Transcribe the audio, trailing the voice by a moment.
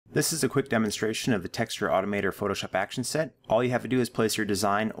This is a quick demonstration of the Texture Automator Photoshop action set. All you have to do is place your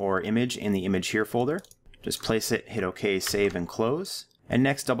design or image in the Image Here folder. Just place it, hit OK, save, and close. And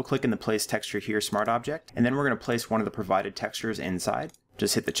next, double-click in the Place Texture Here Smart Object, and then we're going to place one of the provided textures inside.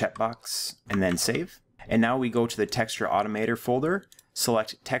 Just hit the checkbox, and then save. And now we go to the Texture Automator folder,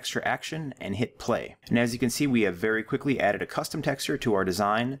 select Texture Action, and hit Play. And as you can see, we have very quickly added a custom texture to our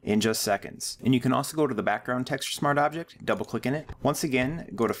design in just seconds. And you can also go to the Background Texture Smart Object, double-click in it. Once again,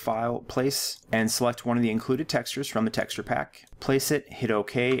 go to File, Place, and select one of the included textures from the texture pack. Place it, hit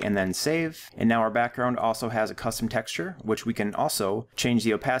OK, and then save. And now our background also has a custom texture, which we can also change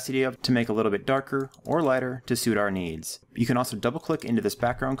the opacity of to make a little bit darker or lighter to suit our needs. You can also double-click into this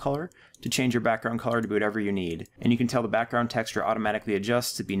background color to change your background color to be whatever you need. And you can tell the background texture automatically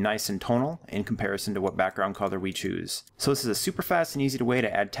adjusts to be nice and tonal in comparison to what background color we choose. So this is a super fast and easy way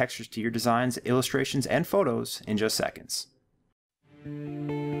to add textures to your designs, illustrations, and photos in just seconds.